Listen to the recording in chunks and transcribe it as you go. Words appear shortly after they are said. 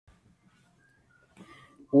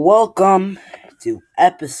Welcome to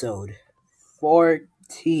episode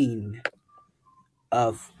 14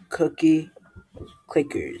 of Clcikers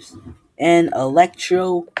and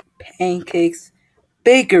Electro Pancakes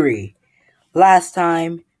Bakery. Last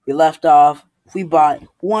time we left off, we bought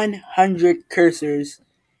 100 cursors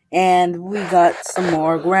and we got some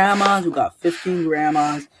more grandmas. We got 15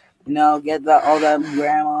 grandmas. Get all them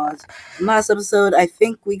grandmas. Last episode, I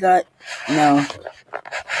think we got,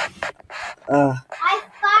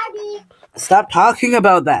 stop talking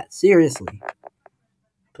about that, seriously.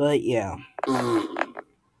 But yeah.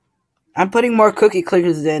 I'm putting more cookie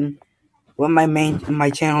clickers in what my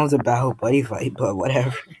channel is about, buddy fight, but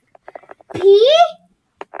whatever.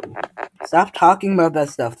 Stop talking about that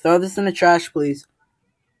stuff. Throw this in the trash, please.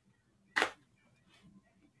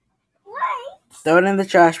 Throw it in the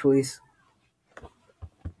trash, please.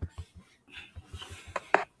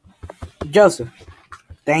 Joseph,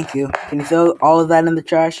 thank you. Can you throw all of that in the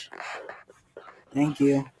trash? Thank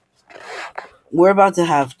you. We're about to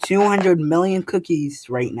have 200 million cookies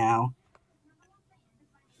right now.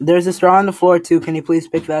 There's a straw on the floor, too. Can you please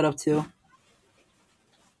pick that up, too?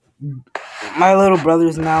 My little brother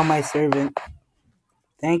is now my servant.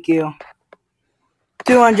 Thank you.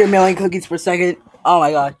 200 million cookies per second. Oh my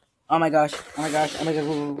god. Oh my gosh. Oh my gosh. Oh my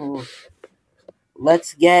god.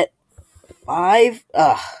 Let's get 5.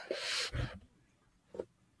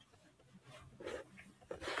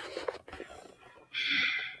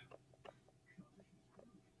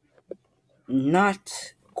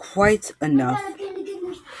 Not quite enough.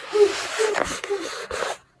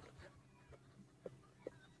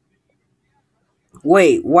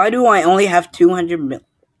 Wait, why do I only have 200 mil?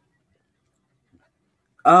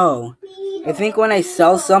 Oh, I think when I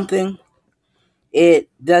sell something, it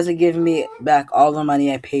doesn't give me back all the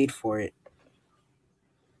money I paid for it.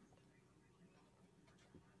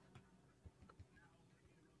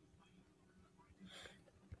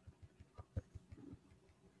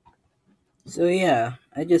 So yeah,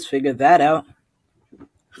 I just figured that out.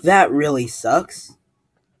 That really sucks.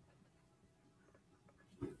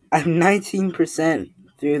 I'm 19%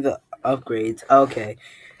 through the upgrades. Okay.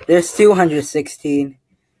 There's 216.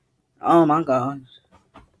 Oh my god.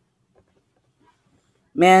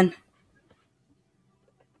 Man.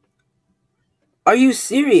 Are you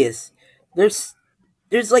serious? There's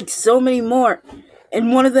like so many more.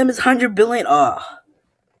 And one of them is 100 billion. Oh.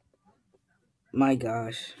 My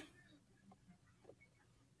gosh.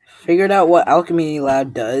 Figured out what Alchemy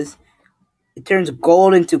Lab does. It turns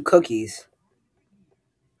gold into cookies.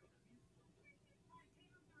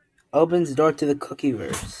 Opens door to the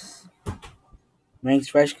Clookieverse. Brings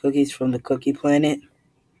fresh cookies from the cookie planet.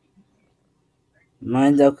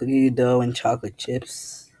 Mines out cookie dough and chocolate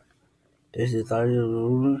chips. This is our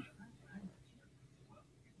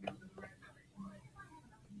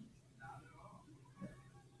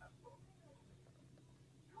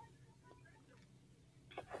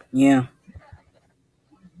yeah.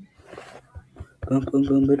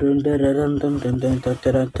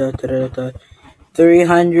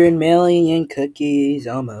 300 million cookies,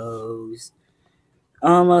 almost.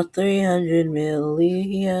 Almost 300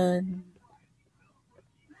 million.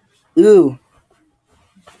 Ooh.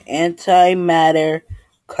 Antimatter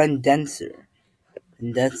condenser.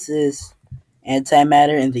 Condenses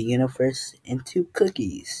antimatter in the universe into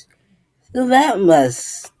cookies. So that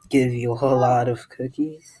must give you a whole lot of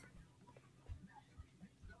cookies.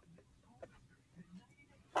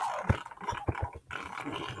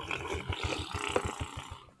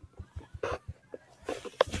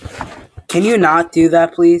 Can you not do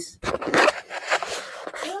that, please?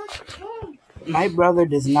 My brother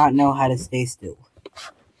does not know how to stay still.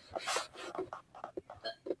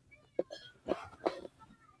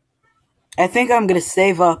 I think I'm gonna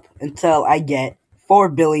save up until I get 4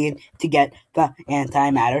 billion to get the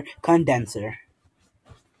antimatter condenser.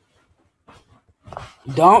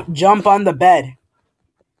 Don't jump on the bed.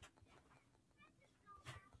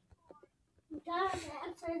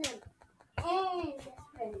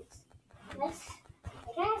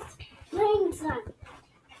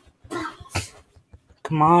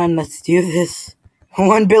 Come on, let's do this.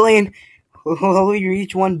 1 billion. Will we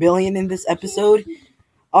reach 1 billion in this episode?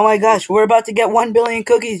 Oh my gosh, we're about to get 1 billion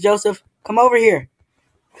cookies, Joseph. Come over here.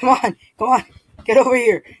 Come on. Get over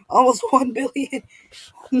here. Almost 1 billion.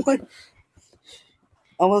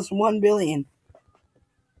 Almost 1 billion.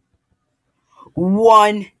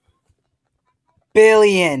 1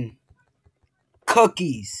 billion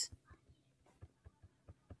cookies.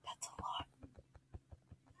 That's a lot.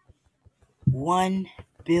 1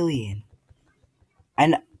 billion.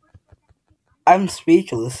 I'm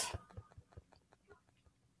speechless.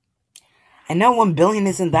 I know 1 billion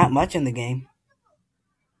isn't that much in the game.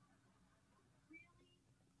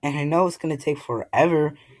 And I know it's going to take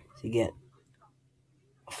forever to get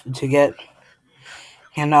the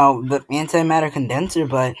antimatter condenser,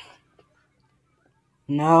 but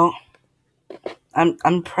no,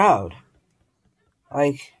 I'm proud.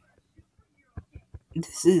 Like,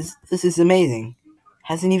 this is amazing.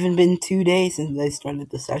 Hasn't even been 2 days since I started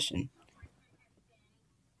the session.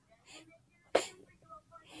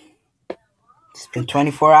 It's been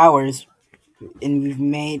 24 hours, and we've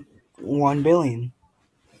made 1 billion.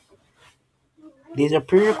 These are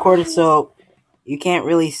pre-recorded, so you can't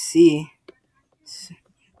really see,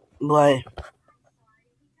 but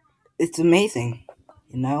it's amazing,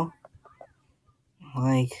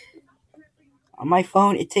 Like, on my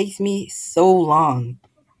phone, it takes me so long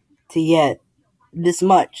to get this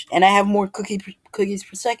much, and I have more cookies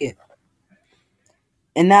per second.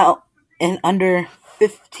 And now, in under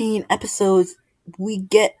 15 episodes, we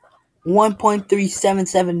get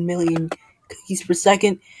 1.377 million cookies per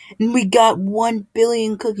second, and we got 1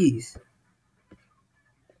 billion cookies.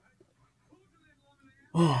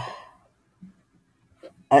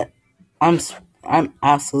 I'm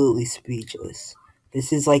absolutely speechless.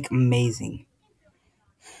 This is like amazing.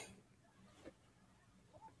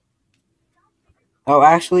 Oh,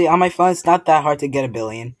 actually, on my phone, it's not that hard to get 1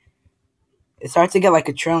 billion. It's hard to get like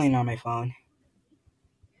 1 trillion on my phone.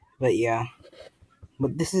 But yeah.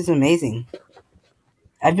 But this is amazing.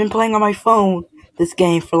 I've been playing on my phone this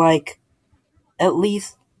game for like at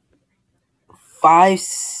least 5,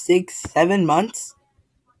 6, 7 months.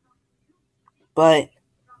 But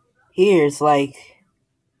here it's like,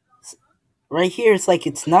 right here it's like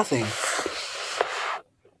it's nothing.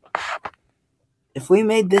 If we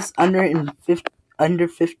made this under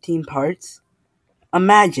 15 parts,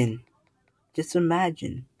 just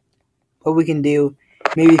imagine what we can do.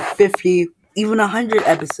 Maybe 50, even 100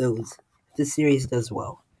 episodes if the series does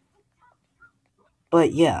well.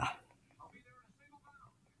 But yeah.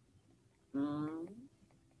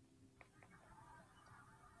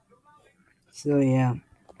 So yeah.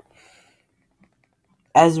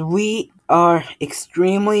 As we are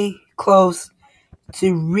extremely close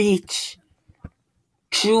to reach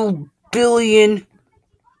 2 billion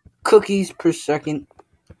cookies per second,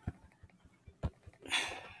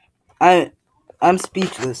 I'm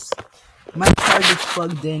speechless. My charger's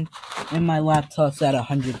plugged in and my laptop's at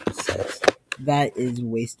 100%. That is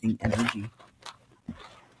wasting energy.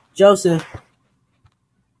 Joseph.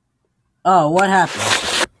 Oh, what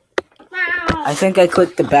happened? I think I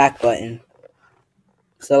clicked the back button.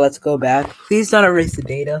 So let's go back. Please don't erase the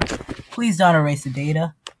data. Please don't erase the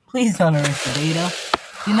data. Please don't erase the data.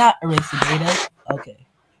 Do not erase the data. Okay.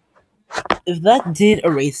 If that did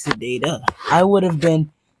erase the data, I would have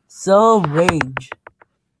been so rage.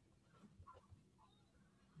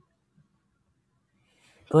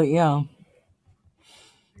 But yeah.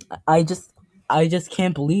 I just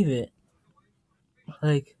can't believe it.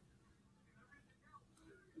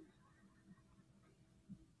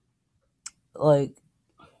 Like,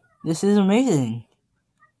 this is amazing.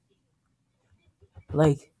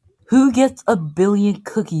 Like, who gets 1 billion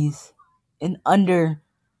cookies in under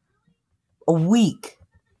a week?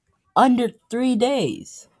 Under 3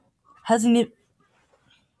 days? Hasn't it?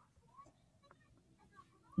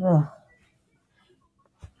 Ugh.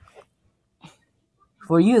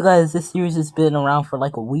 For you guys, this series has been around for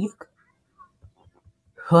like a week.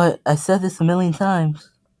 But I said this a million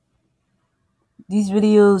times. These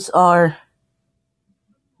videos are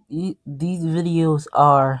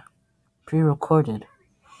pre-recorded.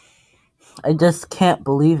 I just can't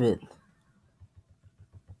believe it.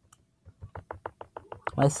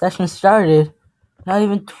 My session started not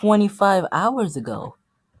even 25 hours ago.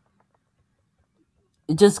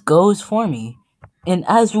 It just goes for me. And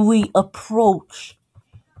as we approach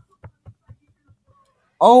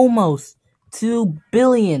almost 2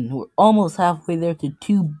 billion, we're almost halfway there to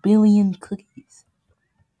 2 billion cookies.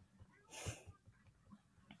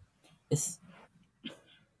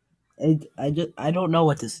 I don't know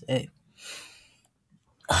what to say.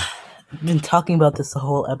 I've been talking about this the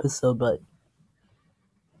whole episode, but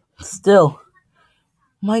still,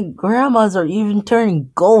 my grandmas are even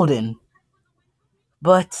turning golden.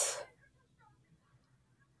 But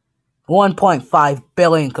 1.5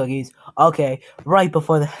 billion cookies. Okay, right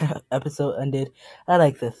before the episode ended, I'd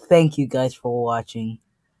like to thank you guys for watching.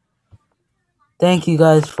 Thank you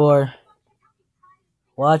guys for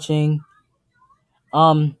watching.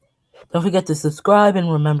 Don't forget to subscribe,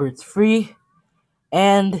 and remember it's free.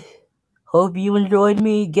 And hope you enjoyed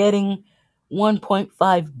me getting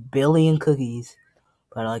 1.5 billion cookies.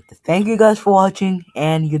 But I'd like to thank you guys for watching,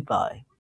 and goodbye.